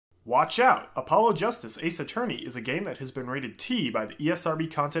Watch out! Apollo Justice Ace Attorney is a game that has been rated T by the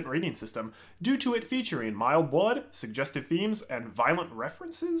ESRB content rating system due to it featuring mild blood, suggestive themes, and violent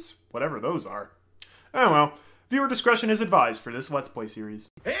references? Whatever those are. Oh well, viewer discretion is advised for this Let's Play series.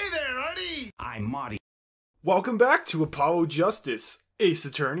 Hey there, Marty! I'm Marty. Welcome back to Apollo Justice Ace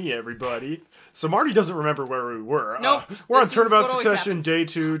Attorney, everybody. So Marty doesn't remember where we were. Nope. We're on Turnabout Succession, Day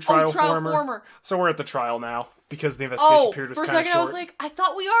 2, Trial Former. So we're at the trial now, because the investigation period was kind of short. For a second I was like, I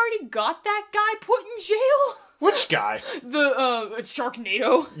thought we already got that guy put in jail? Which guy?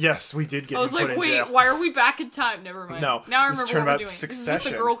 Sharknado. Yes, we did get him put in jail. I was like, wait, why are we back in time? Never mind. No, now I remember what we're doing. Succession. This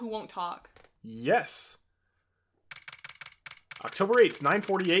is with the girl who won't talk. Yes. October 8th,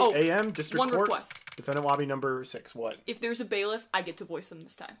 9:48 a.m. District Court. One request. Defendant lobby number 6. What? If there's a bailiff, I get to voice them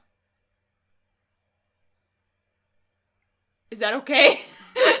this time. Is that okay?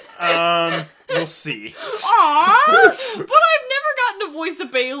 We'll see. Aww! But I've never gotten to voice a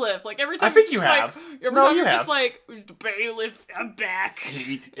bailiff. Like, every time I think you have. Every time you're just like, the bailiff, I'm back.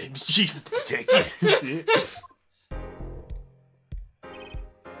 Hey, chief of detective. See?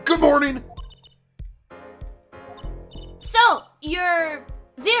 Good morning! So, you're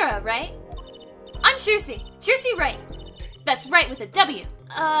Vera, right? I'm Chircy. Chircy Wright. That's right with a W.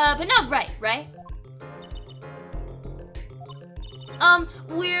 But not right?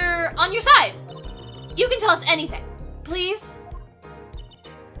 We're on your side. You can tell us anything. Please?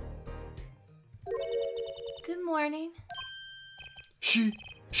 Good morning. She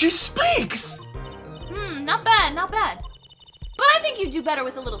speaks! Not bad. But I think you'd do better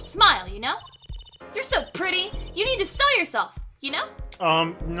with a little smile, you know? You're so pretty. You need to sell yourself, you know?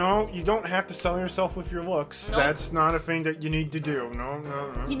 No, you don't have to sell yourself with your looks. Nope. That's not a thing that you need to do.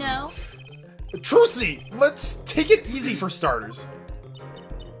 No. You know? Trucy, let's take it easy for starters.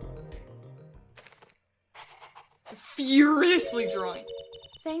 Furiously drawing.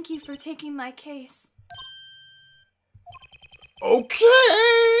 Thank you for taking my case. Okay,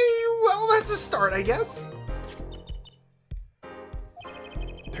 well, that's a start, I guess.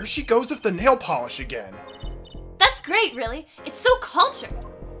 There she goes with the nail polish again. That's great, really. It's so cultured.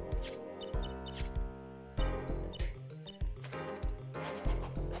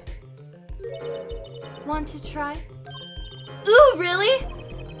 Want to try? Ooh, really?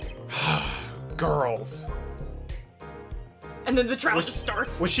 Girls. And then the trial just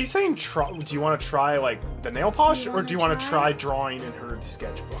starts. Was she saying, do you want to try, like, the nail polish, or do you want to try drawing in her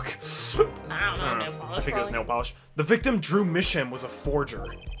sketchbook? I don't know, nail polish. I think it was nail polish. The victim, Drew Misham, was a forger,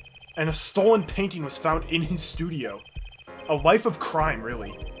 and a stolen painting was found in his studio. A life of crime,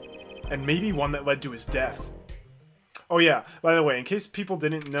 really. And maybe one that led to his death. Oh yeah, by the way, in case people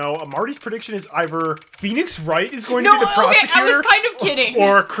didn't know, Marty's prediction is either Phoenix Wright is going to be the prosecutor, I was kind of kidding.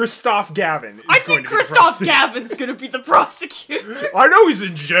 Or Christoph Gavin is I going think to be the Christoph Gavin's going to be the prosecutor. I know he's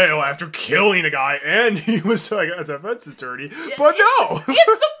in jail after killing a guy, and he was like a defense attorney, but no! It's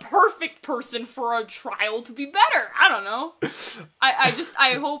the perfect person for a trial to be better. I don't know.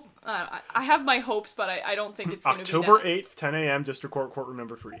 I hope, I have my hopes, but I don't think it's going to be October that. 8th, 10 a.m., District Court, courtroom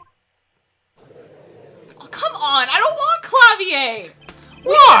number 3. Oh, come on, I don't want Clavier!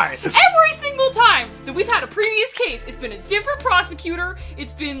 Why? Every single time that we've had a previous case, it's been a different prosecutor,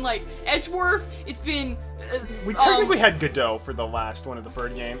 it's been, like, Edgeworth, it's been... we technically had Godot for the last one of the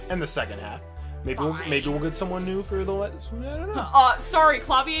third game, and the second half. Maybe we'll get someone new for the last one, I don't know. Sorry,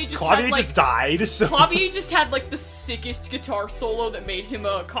 Clavier just died, so... Clavier just had, like, the sickest guitar solo that made him,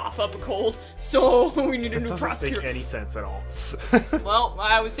 cough up a cold, so we need a new prosecutor. That doesn't make any sense at all. Well,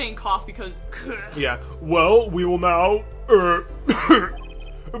 I was saying cough because... Yeah, well, we will now,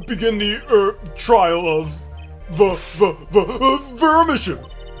 begin the, trial of Vera Misham.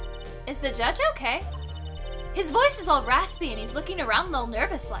 Is the judge okay? His voice is all raspy and he's looking around all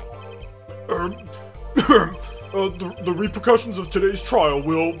nervous-like. The repercussions of today's trial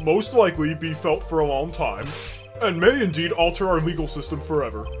will most likely be felt for a long time, and may indeed alter our legal system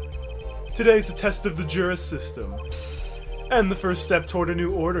forever. Today's a test of the juris system, and the first step toward a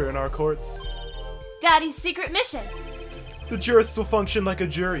new order in our courts. Daddy's secret mission. The jurists will function like a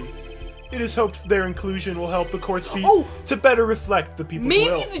jury. It is hoped their inclusion will help the courts be to better reflect the people's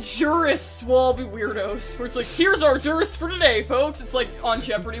will. Maybe the jurists will all be weirdos. Where it's like, here's our jurist for today, folks. It's like on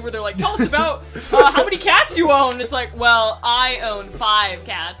Jeopardy where they're like, tell us about how many cats you own. It's like, well, I own 5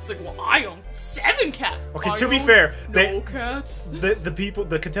 cats. It's like, well, I own 7 cats. Okay, to be fair, cats.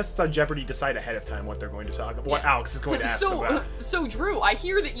 The contestants on Jeopardy decide ahead of time what they're going to talk about, what Alex is going to ask them about. So Drew, I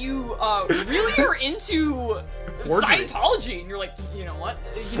hear that you really are into Scientology, and you're like, you know what,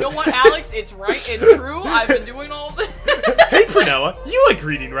 Alex? It's right, it's true, I've been doing all this. Hey Prunella, you like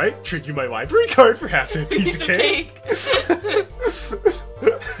reading, right? Trade you my library card for half that piece of cake.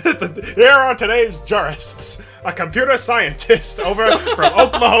 Here are today's jurists. A computer scientist over from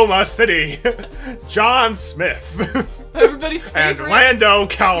Oklahoma City, John Smith. Everybody's And favorite. Lando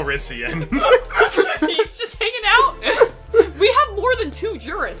Calrissian. He's just hanging out. We have more than 2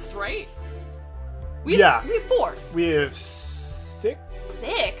 jurists, right? We have 4. We have 6?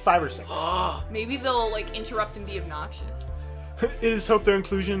 6? 5 or 6. Maybe they'll, like, interrupt and be obnoxious. It is hoped their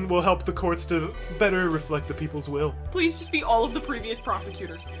inclusion will help the courts to better reflect the people's will. Please just be all of the previous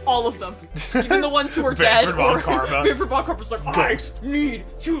prosecutors. All of them. Even the ones who are Vanford dead. von Karma. Vanford von Karma's like, Ghost. I need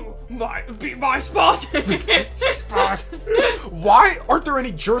to be my spot. Why aren't there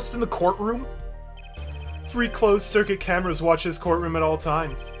any jurists in the courtroom? Free closed-circuit cameras watch this courtroom at all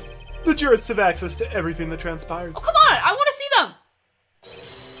times. The jurists have access to everything that transpires. Come on, I want to see them.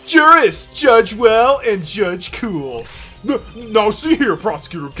 Jurists, Judge Well and Judge Cool. Now see here,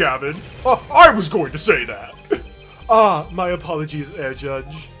 Prosecutor Gavin. I was going to say that. My apologies,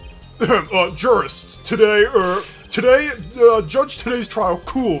 Judge. Jurists, today, judge today's trial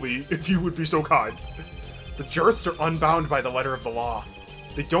coolly, if you would be so kind. The jurists are unbound by the letter of the law.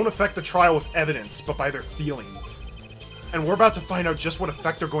 They don't affect the trial with evidence, but by their feelings. And we're about to find out just what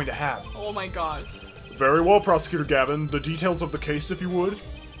effect they're going to have. Oh my god. Very well, Prosecutor Gavin. The details of the case, if you would.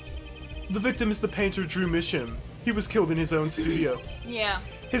 The victim is the painter Drew Misham. He was killed in his own studio. Yeah.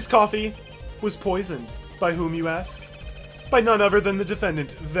 His coffee was poisoned. By whom, you ask? By none other than the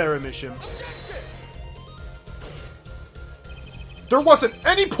defendant, Vera Misham. There wasn't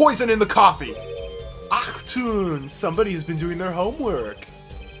any poison in the coffee! Achtung! Somebody has been doing their homework.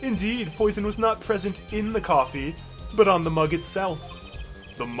 Indeed, poison was not present in the coffee, but on the mug itself.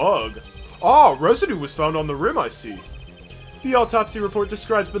 The mug? Ah, residue was found on the rim, I see. The autopsy report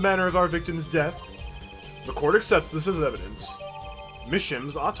describes the manner of our victim's death. The court accepts this as evidence.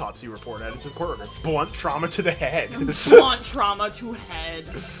 Misham's autopsy report added to the court record. Blunt trauma to the head. Blunt trauma to head.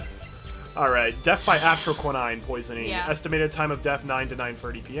 Alright, death by atroquinine poisoning. Yeah. Estimated time of death 9 to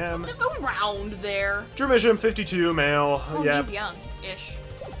 9:30 p.m. Around there. Drew Misham, 52, male. Oh, Yep. he's young-ish.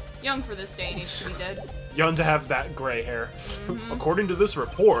 Young for this day and age to be dead. Young to have that gray hair. According to this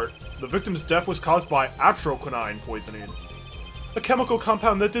report, the victim's death was caused by atroquinine poisoning. A chemical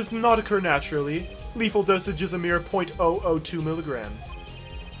compound that does not occur naturally. Lethal dosage is a mere 0.002 milligrams.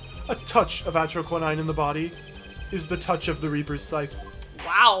 A touch of atroquinine in the body is the touch of the Reaper's scythe.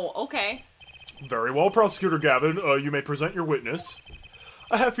 Wow, okay. Very well, Prosecutor Gavin. You may present your witness.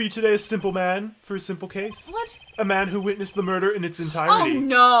 I have for you today a simple man for a simple case. What? A man who witnessed the murder in its entirety. Oh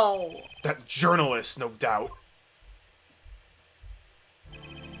no! That journalist, no doubt.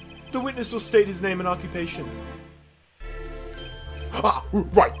 The witness will state his name and occupation.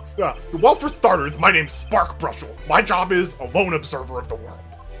 Right. Well, for starters, my name's Spark Brushel. My job is a lone observer of the world.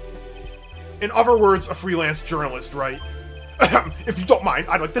 In other words, a freelance journalist, right? If you don't mind,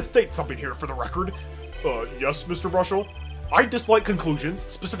 I'd like to state something here for the record. Yes, Mr. Brushel? I dislike conclusions,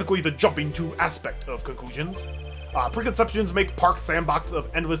 specifically the jumping to aspect of conclusions. Preconceptions make park sandbox of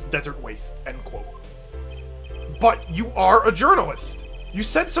endless desert waste, end quote. But you are a journalist. You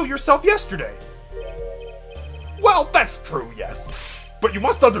said so yourself yesterday. Well, that's true, yes. But you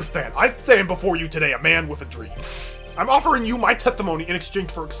must understand, I stand before you today a man with a dream. I'm offering you my testimony in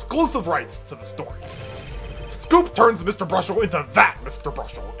exchange for exclusive rights to the story. Scoop turns Mr. Brushel into that Mr.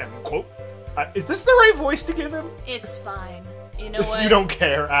 Brushel, end quote. Is this the right voice to give him? It's fine. You know what? You don't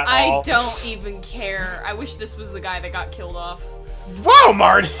care at all. I don't even care. I wish this was the guy that got killed off. Wow,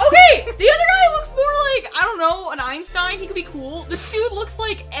 Marty! Okay, the other guy looks more like, I don't know, an Einstein. He could be cool. This dude looks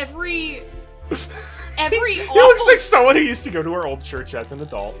like every He looks like someone who used to go to our old church as an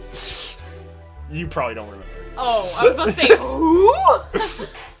adult. You probably don't remember. Oh, I was about to say, who?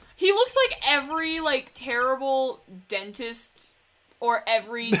 He looks like every, like, terrible dentist or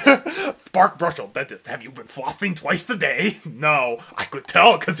every... Spark Brushel, dentist, have you been flossing twice a day? No, I could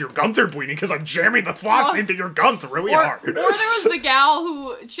tell because your gums are bleeding because I'm jamming the floss into your gums really hard. Or there was the gal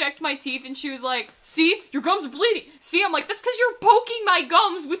who checked my teeth and she was like, see, your gums are bleeding. See, I'm like, that's because you're poking my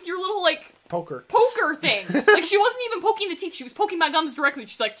gums with your little, like... Poker thing. Like, she wasn't even poking the teeth, she was poking my gums directly.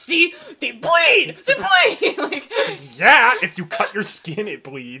 She's like, see? They bleed! They bleed! Like, yeah, if you cut your skin, it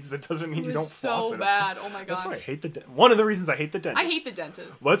bleeds. That doesn't mean you don't floss so it. bad. Oh my god. That's why I hate the dentist. One of the reasons I hate the dentist. I hate the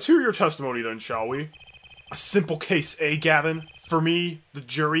dentist. Let's hear your testimony then, shall we? A simple case, eh, Gavin? For me, the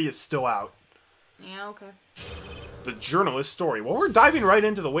jury is still out. Yeah, okay. The journalist's story. Well, we're diving right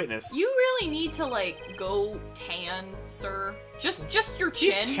into the witness. You really need to, like, go tan, sir. Just your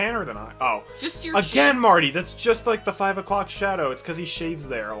chin. He's tanner than I. Oh. Just your Again, chin. Marty, that's just like the 5 o'clock shadow. It's because he shaves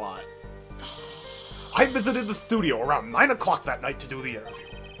there a lot. I visited the studio around 9 o'clock that night to do the interview.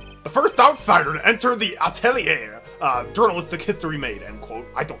 The first outsider to enter the atelier journalistic history made, end quote.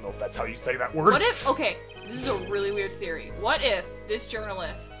 I don't know if that's how you say that word. What if, okay, this is a really weird theory. What if this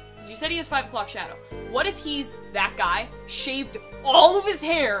journalist, because you said he has 5 o'clock shadow, what if he's that guy, shaved all of his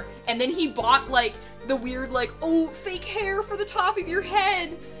hair, and then he bought, like, the weird, like, oh, fake hair for the top of your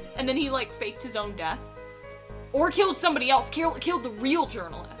head, and then he, like, faked his own death? Or killed somebody else, killed the real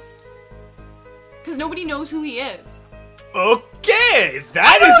journalist. Because nobody knows who he is. Okay,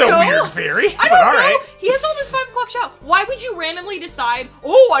 that is a weird theory. I don't know. He has all this 5 o'clock shadow. Why would you randomly decide,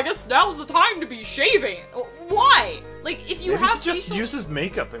 oh, I guess now's the time to be shaving? Why? Like, if you Maybe have he just facial... uses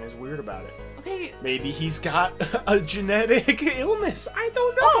makeup and is weird about it. Okay. Maybe he's got a genetic illness. I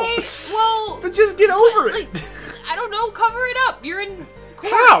don't know. Okay, well... But just get over it. Like, I don't know, cover it up. You're in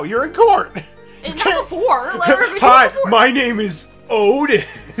court. How? You're in court. Not before. Like, Hi, before. my name is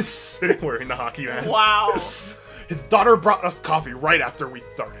Otis. Wearing the hockey mask. Wow. His daughter brought us coffee right after we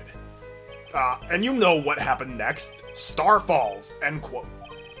started. And you know what happened next. Star falls, end quote.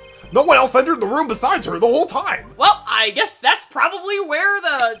 No one else entered the room besides her the whole time. Well, I guess that's probably where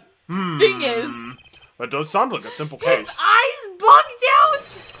the thing is. That does sound like a simple His case. eyes bugged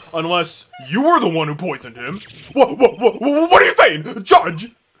out. Unless you were the one who poisoned him. What are you saying,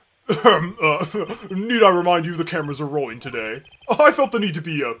 Judge? Need I remind you the cameras are rolling today? I felt the need to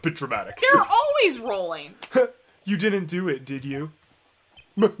be a bit dramatic. They're always rolling. You didn't do it, did you?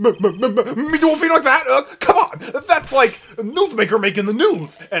 Me do a thing like that? Come on! That's like a newsmaker making the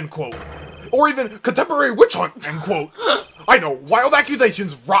news, end quote. Or even contemporary witch hunt, end quote. I know, wild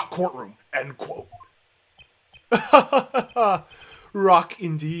accusations rock courtroom, end quote. Rock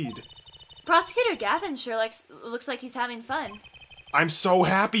indeed. Prosecutor Gavin sure looks like he's having fun. I'm so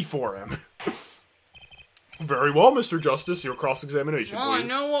happy for him. Very well, Mr. Justice, your cross-examination, Well,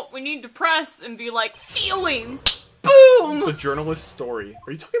 please. I know what we need to press and be like, feelings! Boom! The journalist's story.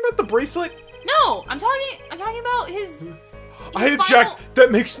 Are you talking about the bracelet? No, I'm talking about his I final- object.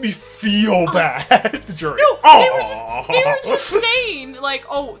 That makes me feel bad. The jury. No, they were just saying, like,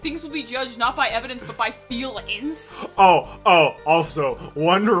 oh, things will be judged not by evidence, but by feelings. Also,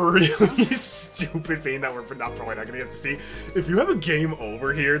 one really stupid thing that we're probably not gonna get to see. If you have a game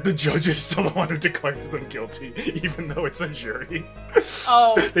over here, the judge is still the one who declares them guilty, even though it's a jury.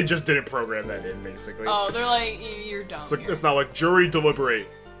 Oh. They just didn't program that in, basically. Oh, they're like, you're dumb. So it's not like jury deliberate.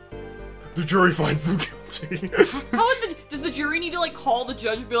 The jury finds them guilty. Does the jury need to, like, call the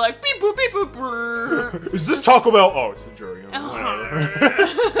judge and be like, beep boop beep boop brrr. Is this Taco Bell? Oh, it's the jury.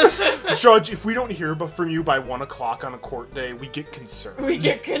 Whatever. Judge, if we don't hear from you by 1 o'clock on a court day, we get concerned. We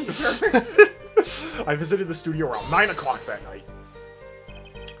get concerned. I visited the studio around 9 o'clock that night.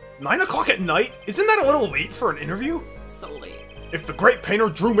 9 o'clock at night? Isn't that a little late for an interview? So late. If the great painter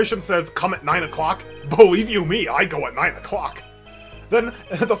Drew Misham says come at 9 o'clock, believe you me, I go at 9 o'clock. Then,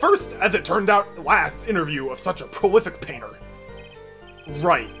 the first, as it turned out, last interview of such a prolific painter.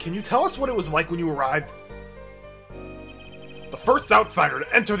 Right, can you tell us what it was like when you arrived? The first outsider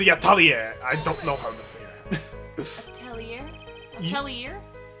to enter the atelier. I don't know how to say that. atelier. Atelier.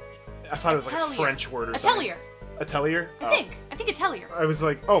 I thought it was like a Atelier. French word or something. Atelier. Atelier? I think atelier. I was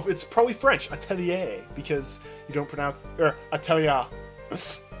like, oh, it's probably French. Atelier, because you don't pronounce atelier.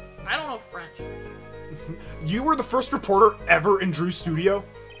 I don't know French. You were the first reporter ever in Drew's studio?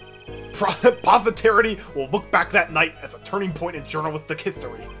 Posterity will look back that night as a turning point in journalistic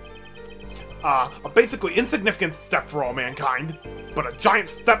history. A basically insignificant step for all mankind, but a giant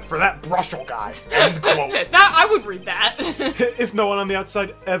step for that Brussels guy. End quote. I would read that. If no one on the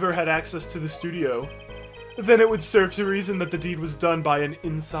outside ever had access to the studio, then it would serve to reason that the deed was done by an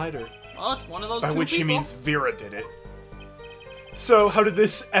insider. Well, it's one of those By two which he people. means Vera did it. So, how did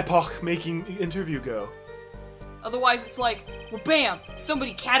this epoch-making interview go? Otherwise, it's like, well, bam,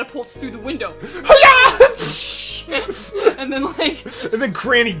 somebody catapults through the window. And then, like... And then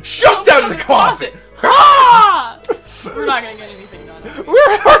Granny jumped out of the closet! Ah! We're not gonna get anything done. We're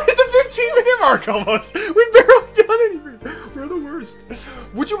already at the 15-minute mark, almost! We've barely done anything! We're the worst.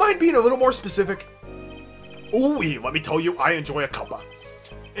 Would you mind being a little more specific? Ooh, let me tell you, I enjoy a cuppa.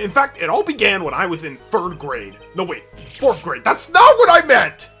 In fact, it all began when I was in 3rd grade. No, wait, 4th grade. That's not what I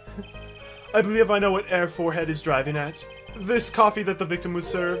meant! I believe I know what Air Forehead is driving at. This coffee that the victim was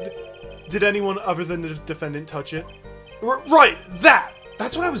served. Did anyone other than the defendant touch it? Right, that!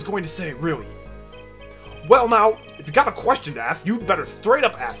 That's what I was going to say, really. Well now, if you got a question to ask, you'd better straight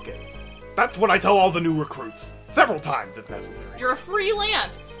up ask it. That's what I tell all the new recruits. Several times if necessary. You're a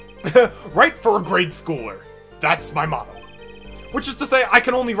freelance. Write for a grade schooler. That's my motto. Which is to say, I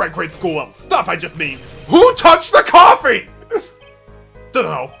can only write grade school level stuff. I just mean, who touched the coffee?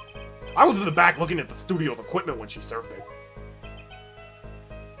 Dunno. I was in the back looking at the studio's equipment when she served it.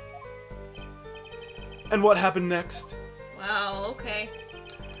 And what happened next? Wow, okay.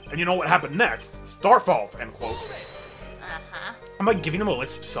 And you know what happened next? Starfalls, end quote. Uh-huh. I'm like giving him a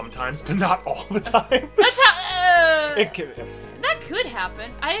lisp sometimes, but not all the time. That's how. That could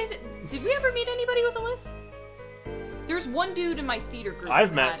happen. Did we ever meet anybody with a lisp? There's one dude in my theater group. I've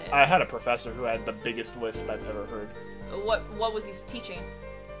who met. had it. I had a professor who had the biggest lisp I've ever heard. What was he teaching?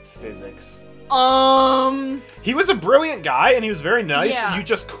 Physics. He was a brilliant guy, and he was very nice. Yeah. You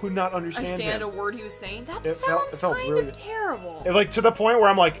just could not understand him. a word he was saying. That It sounds felt kind really- of terrible. Like, to the point where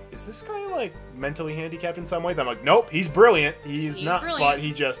I'm like, is this guy, like, mentally handicapped in some way? I'm like, nope, he's brilliant. He's not, brilliant. but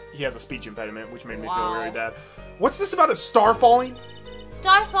he has a speech impediment, which made me feel Wow. really bad. What's this about a star falling?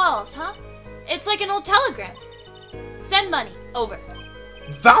 Star falls, huh? It's like an old telegram. Send money. Over.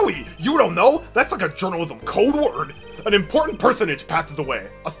 Zowie! You don't know? That's like a journalism code word. An important personage passes away.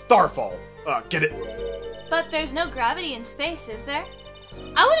 A star falls. Get it? But there's no gravity in space, is there?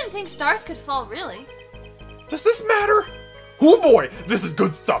 I wouldn't think stars could fall, really. Does this matter? Oh boy, this is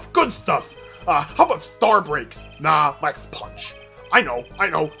good stuff, good stuff. How about star breaks? Nah, lacks punch. I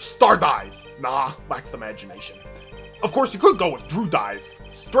know, star dies. Nah, lacks imagination. Of course, you could go with Drew dies.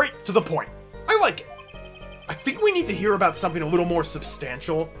 Straight to the point. I like it. I think we need to hear about something a little more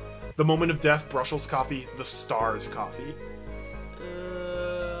substantial. The moment of death, Brussels coffee, the stars coffee.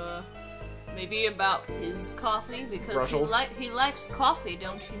 Maybe about his coffee, because Brussels? he likes coffee,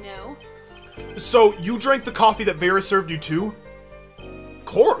 don't you know? So, you drank the coffee that Vera served you too? Of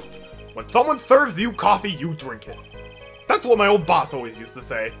course. When someone serves you coffee, you drink it. That's what my old boss always used to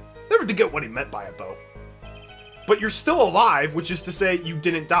say. Never to get what he meant by it, though. But you're still alive, which is to say you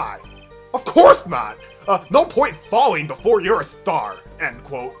didn't die. Of course not! No point falling before you're a star, end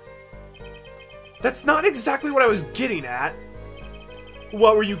quote. That's not exactly what I was getting at.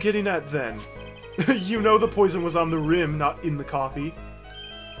 What were you getting at then? You know the poison was on the rim, not in the coffee.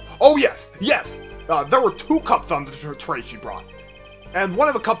 Oh yes! There were 2 cups on the tray she brought. And one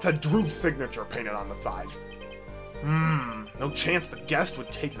of the cups had Drew's signature painted on the side. No chance the guest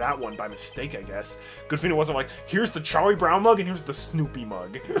would take that one by mistake, I guess. Good thing it wasn't like, here's the Charlie Brown mug and here's the Snoopy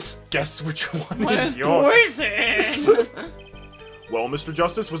mug. Guess which one is yours? Poison! Well, Mr.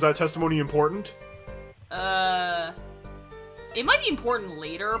 Justice, was that testimony important? It might be important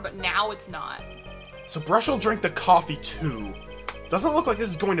later, but now it's not. So Brushel drank the coffee too. Doesn't look like this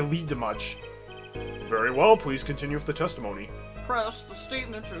is going to lead to much. Very well, please continue with the testimony. Press the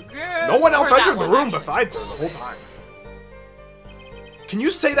statement again. No one else Or that entered the one, room actually. besides her the whole time. Can you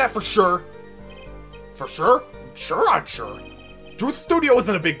say that for sure? For sure? Sure, I'm sure. Drew's studio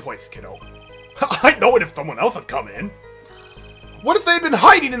isn't a big place, kiddo. I'd know it if someone else had come in. What if they had been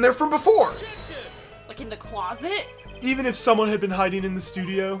hiding in there from before? Like in the closet? Even if someone had been hiding in the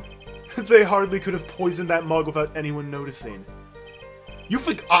studio, they hardly could have poisoned that mug without anyone noticing. You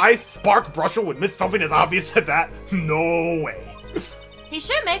think I, Spark Brushel, would miss something as obvious as that? No way. He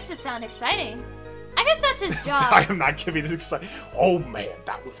sure makes it sound exciting. I guess that's his job. I am not giving this exciting. Oh man,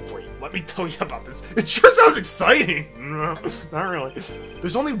 that was great. Let me tell you about this. It sure sounds exciting. Not really.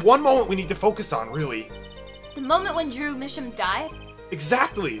 There's only one moment we need to focus on, really. The moment when Drew Misham died?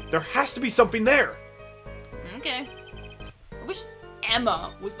 Exactly. There has to be something there. Okay. I wish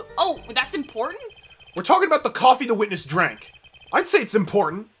Emma was the... Oh, that's important? We're talking about the coffee the witness drank. I'd say it's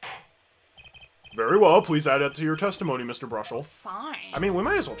important. Very well, please add that to your testimony, Mr. Brushel. Fine. I mean, we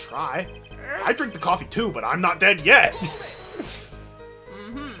might as well try. I drink the coffee too, but I'm not dead yet.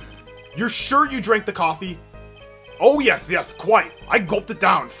 You're sure you drank the coffee? Oh yes, quite. I gulped it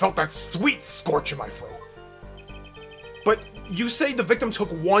down, felt that sweet scorch in my throat. But you say the victim took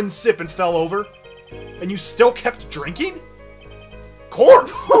one sip and fell over? And you still kept drinking?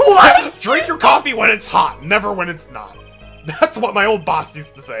 Course! What? Drink your coffee when it's hot, never when it's not. That's what my old boss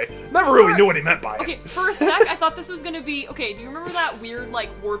used to say. Never really knew what he meant by it. Okay, for a sec, I thought this was gonna be... Okay, do you remember that weird, like,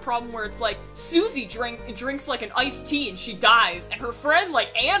 word problem where it's like, Susie drinks, like, an iced tea and she dies, and her friend, like,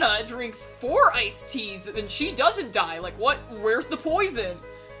 Anna drinks 4 iced teas and she doesn't die. Like, what? Where's the poison?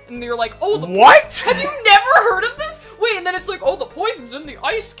 And you're like, oh, the... What? Have you never heard of this? Wait, and then it's like, oh, the poison's in the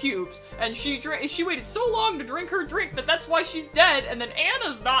ice cubes. And she waited so long to drink her drink that's why she's dead, and then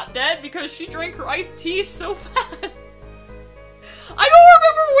Anna's not dead because she drank her iced tea so fast. I don't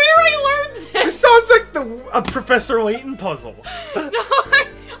remember where I learned This this! sounds like a Professor Layton puzzle. No,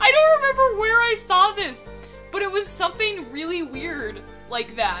 I don't remember where I saw this, but it was something really weird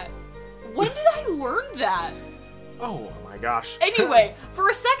like that. When did I learn that? Oh my gosh. Anyway, for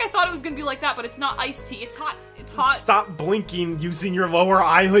a sec I thought it was gonna be like that, but it's not iced tea. It's hot. It's hot. Stop blinking using your lower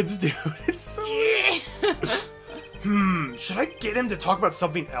eyelids, dude. It's so weird. Should I get him to talk about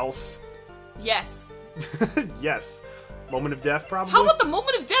something else? Yes. Yes. Moment of death, probably? How about the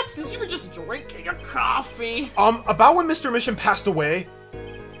moment of death since you were just drinking your coffee? About when Mr. Mission passed away.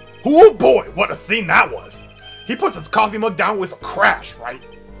 Oh boy, what a thing that was. He puts his coffee mug down with a crash, right?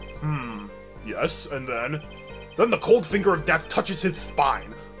 Yes, and then the cold finger of death touches his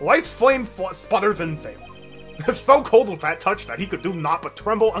spine. Life's flame sputters and fails. So cold was that touch that he could do naught but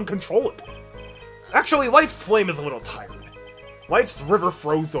tremble uncontrollably. Actually, Life's flame is a little tired. Life's river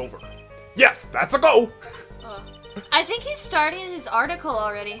froze over. Yes, that's a go! I think he's starting his article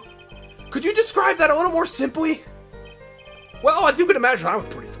already. Could you describe that a little more simply? Well, as you can imagine, I was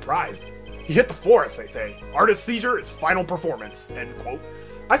pretty surprised. He hit the floor, as they say. Artist seizure is final performance, end quote.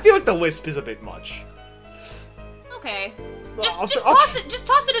 I feel like the lisp is a bit much. Okay. Just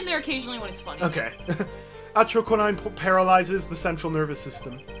toss it in there occasionally when it's funny. Okay. Atroconine paralyzes the central nervous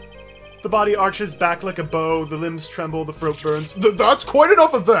system. The body arches back like a bow, the limbs tremble, the throat burns. That's quite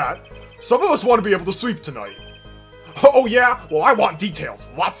enough of that! Some of us want to be able to sleep tonight. Oh yeah? Well, I want details.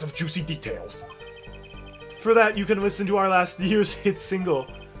 Lots of juicy details. For that, you can listen to our last year's hit single,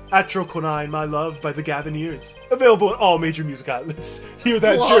 Atroconine, My Love by the Gavineers. Available at all major music outlets. Hear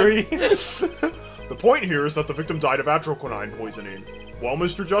that, jury? The point here is that the victim died of atroconine poisoning. Well,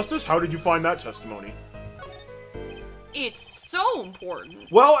 Mr. Justice, how did you find that testimony? It's so important.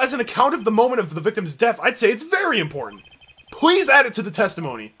 Well, as an account of the moment of the victim's death, I'd say it's very important. Please add it to the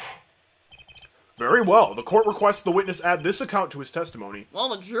testimony. Very well. The court requests the witness add this account to his testimony. Well,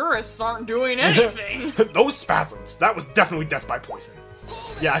 the jurists aren't doing anything. Those spasms. That was definitely death by poison.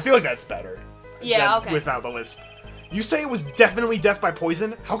 Yeah, I feel like that's better. Yeah, okay. Without the lisp. You say it was definitely death by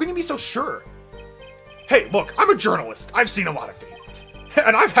poison? How can you be so sure? Hey, look, I'm a journalist. I've seen a lot of things.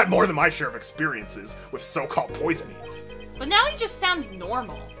 And I've had more than my share of experiences with so-called poisonings. But now he just sounds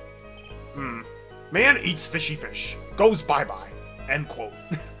normal. Man eats fishy fish. Goes bye-bye. End quote.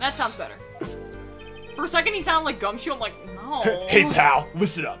 That sounds better. For a second he sounded like Gumshoe, I'm like, no. Hey pal,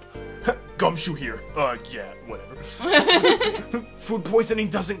 listen up. Gumshoe here. Yeah, whatever. Food poisoning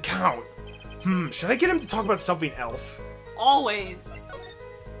doesn't count. Should I get him to talk about something else? Always.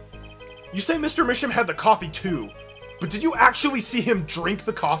 You say Mr. Misham had the coffee too, but did you actually see him drink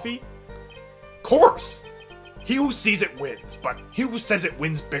the coffee? Course! He who sees it wins, but he who says it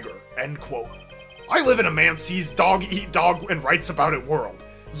wins bigger, end quote. I live in a man sees dog eat dog and writes about it world.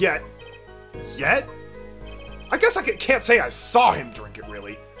 Yet? I guess I can't say I saw him drink it,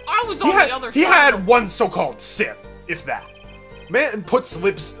 really. I was on the other side. He had one so-called sip, if that. Man puts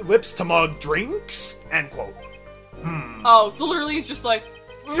lips to mug, drinks, end quote. Oh, so literally he's just like...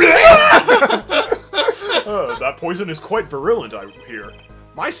 That poison is quite virulent, I hear.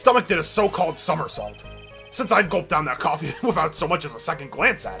 My stomach did a so-called somersault, since I'd gulped down that coffee without so much as a second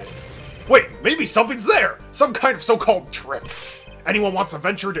glance at it. Wait, maybe something's there! Some kind of so-called trick. Anyone wants to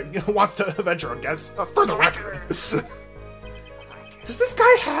venture a guess? For the record. Does this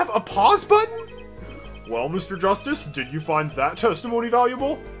guy have a pause button? Well, Mr. Justice, did you find that testimony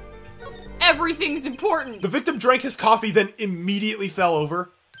valuable? Everything's important! The victim drank his coffee, then immediately fell over.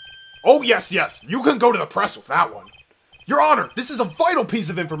 Oh, yes, you can go to the press with that one. Your Honor, this is a vital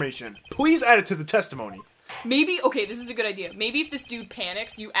piece of information. Please add it to the testimony. Maybe, okay, this is a good idea. Maybe if this dude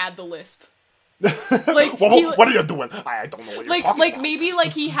panics, you add the lisp. Like, what are you doing? I don't know what you're talking about. Maybe,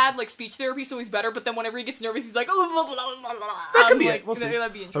 he had, speech therapy, so he's better, but then whenever he gets nervous, he's like, oh, blah, blah, blah, blah. That could be it. We'll see.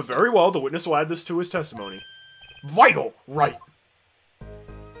 That'd be interesting. Very well, the witness will add this to his testimony. Vital, right.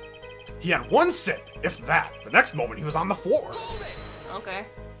 He had one sip, if that. The next moment, he was on the floor. Okay.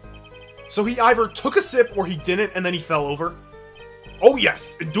 So he either took a sip or he didn't, and then he fell over? Oh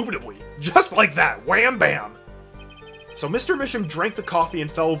yes, indubitably. Just like that. Wham bam. So Mr. Misham drank the coffee and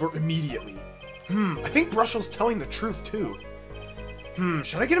fell over immediately. I think Brushell's telling the truth, too.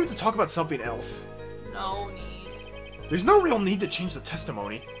 Should I get him to talk about something else? No need. There's no real need to change the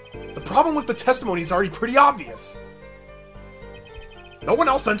testimony. The problem with the testimony is already pretty obvious. No one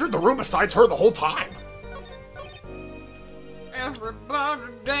else entered the room besides her the whole time. Everybody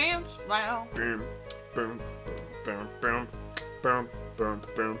dance now. Boom, boom, boom, boom, boom, boom,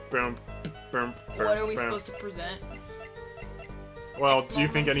 boom, boom, boom. What are we supposed to present? Well, do you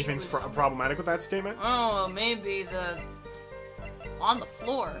think anything's problematic with that statement? Oh, maybe on the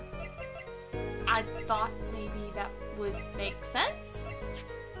floor. I thought maybe that would make sense.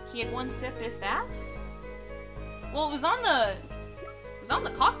 He had one sip, if that. Well, it was on the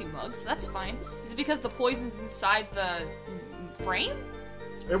coffee mug, so that's fine. Is it because the poison's inside the frame?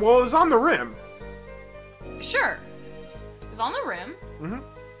 Well, it was on the rim. Sure. It was on the rim.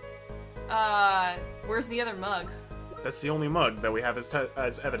 Where's the other mug? That's the only mug that we have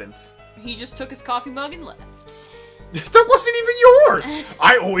as evidence. He just took his coffee mug and left. That wasn't even yours!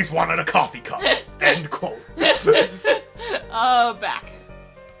 I always wanted a coffee cup. End quote. Back.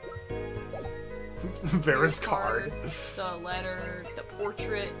 Vera's card. The letter, the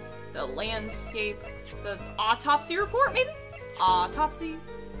portrait, the landscape, the autopsy report, maybe? Autopsy?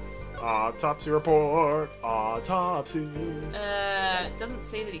 Autopsy report. Autopsy. It doesn't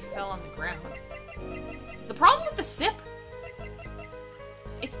say that he fell on the ground. Is the problem with the sip?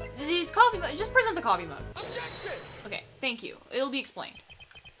 It's these coffee mug. Just present the coffee mug. Objection! Okay, thank you. It'll be explained.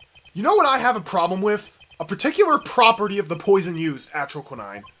 You know what I have a problem with? A particular property of the poison used,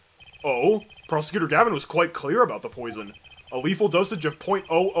 atroquinine. Oh, Prosecutor Gavin was quite clear about the poison. A lethal dosage of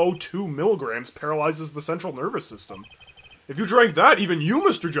 0.002 milligrams paralyzes the central nervous system. If you drank that, even you,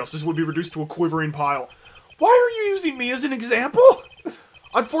 Mr. Justice, would be reduced to a quivering pile. Why are you using me as an example?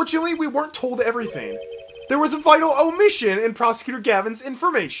 Unfortunately, we weren't told everything. There was a vital omission in Prosecutor Gavin's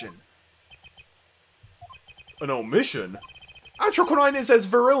information. An omission? Atroquinine is as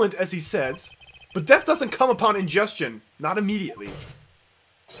virulent as he says, but death doesn't come upon ingestion, not immediately.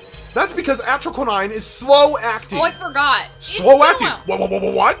 That's because atroquinine is slow-acting. Oh, I forgot. Slow-acting?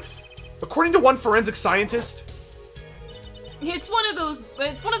 What? According to one forensic scientist... It's one of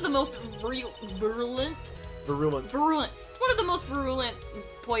the most virulent. It's one of the most virulent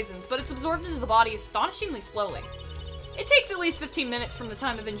poisons, but it's absorbed into the body astonishingly slowly. It takes at least 15 minutes from the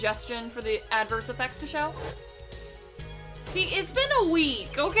time of ingestion for the adverse effects to show. See, it's been a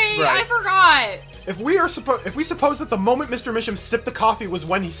week, okay? Right. I forgot. If we suppose that the moment Mr. Misham sipped the coffee was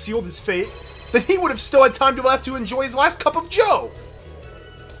when he sealed his fate, then he would have still had time to enjoy his last cup of joe.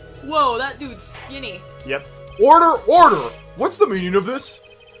 Whoa, that dude's skinny. Yep. Order! What's the meaning of this?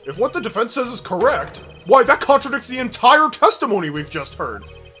 If what the defense says is correct, why, that contradicts the entire testimony we've just heard.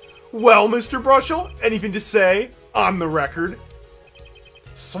 Well, Mr. Brushel, anything to say? On the record.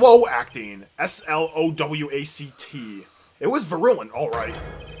 Slow acting. S-L-O-W-A-C-T. It was virulent, alright.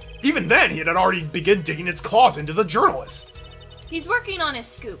 Even then, he had already begun digging its claws into the journalist. He's working on his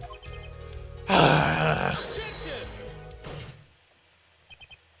scoop.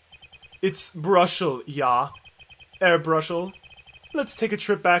 It's Brushel, yeah. Herr Brushel, let's take a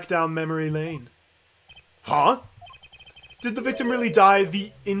trip back down memory lane. Huh? Did the victim really die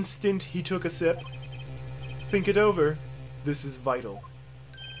the instant he took a sip? Think it over. This is vital.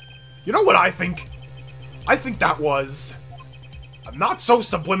 You know what I think? I think that was a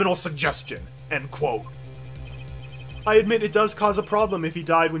not-so-subliminal suggestion, end quote. I admit it does cause a problem if he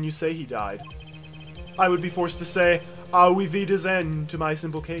died when you say he died. I would be forced to say, au vide zen to my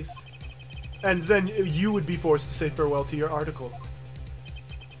simple case. And then you would be forced to say farewell to your article.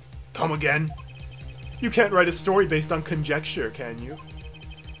 Come again? You can't write a story based on conjecture, can you?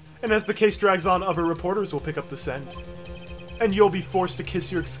 And as the case drags on, other reporters will pick up the scent. And you'll be forced to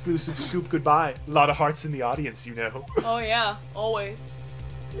kiss your exclusive scoop goodbye. A lot of hearts in the audience, you know. Oh yeah, always.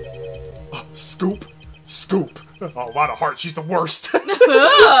 Scoop. Oh, a lot of hearts, she's the worst. Okay,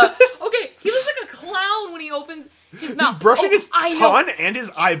 he looks like a clown when he opens his mouth. He's brushing his tongue and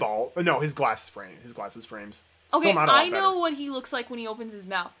his eyeball. No, his glasses frames. Okay, I know what he looks like when he opens his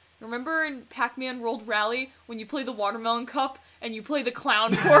mouth. Remember in Pac-Man World Rally when you play the watermelon cup and you play the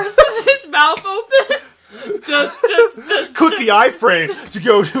clown chorus with his mouth open? Click the iframe to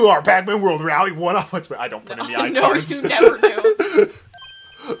go to our Pac-Man World Rally one-off. I don't put in the eye cards. No, you never do.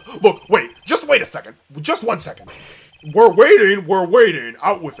 Look, just wait a second. Just 1 second. We're waiting,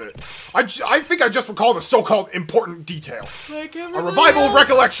 out with it. I think I just recalled a so-called important detail. Like a revival of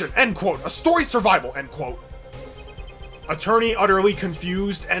recollection, end quote. A story survival, end quote. Attorney utterly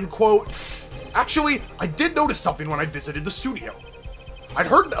confused, end quote. Actually, I did notice something when I visited the studio. I'd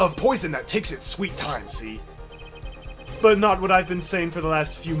heard of poison that takes its sweet time, see? But not what I've been saying for the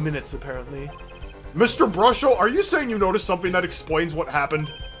last few minutes, apparently. Mr. Brushel, are you saying you noticed something that explains what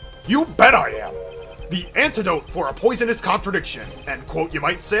happened? You bet I am. The antidote for a poisonous contradiction, end quote, you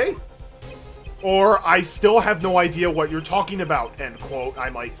might say? Or, I still have no idea what you're talking about, end quote, I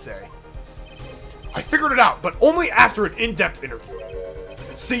might say. I figured it out, but only after an in-depth interview.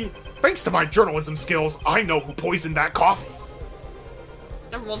 See, thanks to my journalism skills, I know who poisoned that coffee.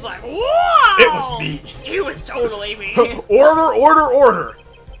 Everyone's like, wow! It was me. It was totally me. Order!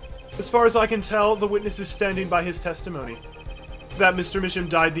 As far as I can tell, the witness is standing by his testimony. That Mr. Misham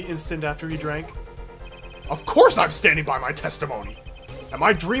died the instant after he drank. Of course I'm standing by my testimony! And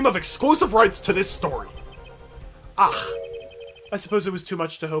my dream of exclusive rights to this story. I suppose it was too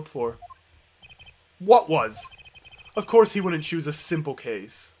much to hope for. What was? Of course he wouldn't choose a simple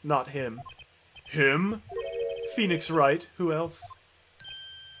case. Not him. Him? Phoenix Wright. Who else?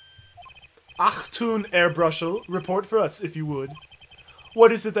 Achtung, Herr Brushel. Report for us, if you would.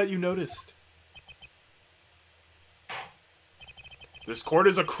 What is it that you noticed? This court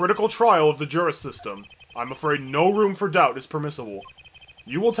is a critical trial of the juris system. I'm afraid no room for doubt is permissible.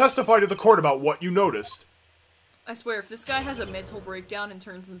 You will testify to the court about what you noticed. I swear, if this guy has a mental breakdown and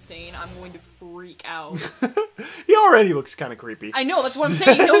turns insane, I'm going to freak out. He already looks kind of creepy. I know, that's what I'm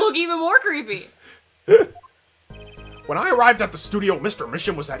saying. He'll look even more creepy. When I arrived at the studio, Mr.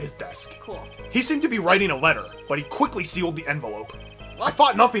 Mission was at his desk. Cool. He seemed to be writing a letter, but he quickly sealed the envelope. What? I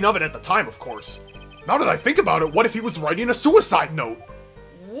thought nothing of it at the time, of course. Now that I think about it, what if he was writing a suicide note?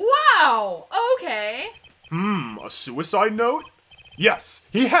 Wow! Okay. A suicide note? Yes,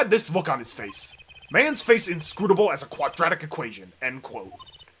 he had this look on his face. Man's face inscrutable as a quadratic equation, end quote.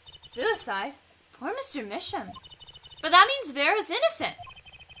 Suicide? Poor Mr. Misham. But that means Vera's innocent.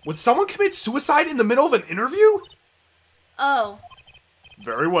 Would someone commit suicide in the middle of an interview? Oh.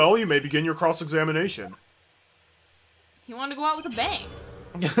 Very well, you may begin your cross-examination. He wanted to go out with a bang.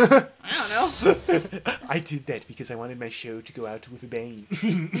 I don't know. I did that because I wanted my show to go out with a bang.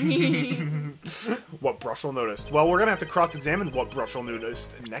 What Brushel noticed. Well, we're gonna have to cross-examine what Brushel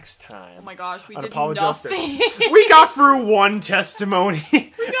noticed next time. Oh my gosh, we on did Apologetics. nothing. We got through one testimony.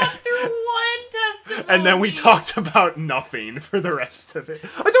 We got through one testimony. And then we talked about nothing for the rest of it.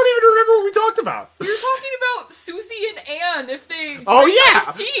 I don't even remember what we talked about. We were talking about Susie and Anne if they Oh drink yeah!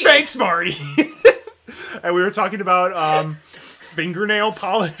 iced tea. Thanks, Marty. And we were talking about fingernail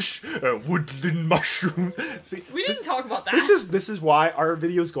polish, woodland mushrooms. See, We didn't talk about that. this is why our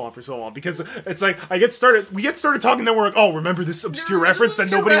videos go on for so long, because it's like we get started talking, then we're like, oh, remember this obscure reference that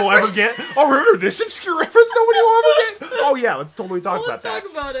nobody will ever get? Oh, remember this obscure reference nobody will ever get? Oh yeah, let's totally talk about that. Let's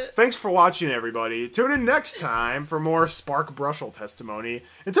talk about it. Thanks for watching, everybody. Tune in next time for more Spark Brushel testimony.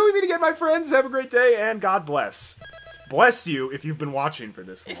 Until we meet again, my friends, have a great day, and God bless. Bless you if you've been watching for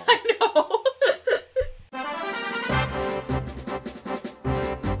this long. I know.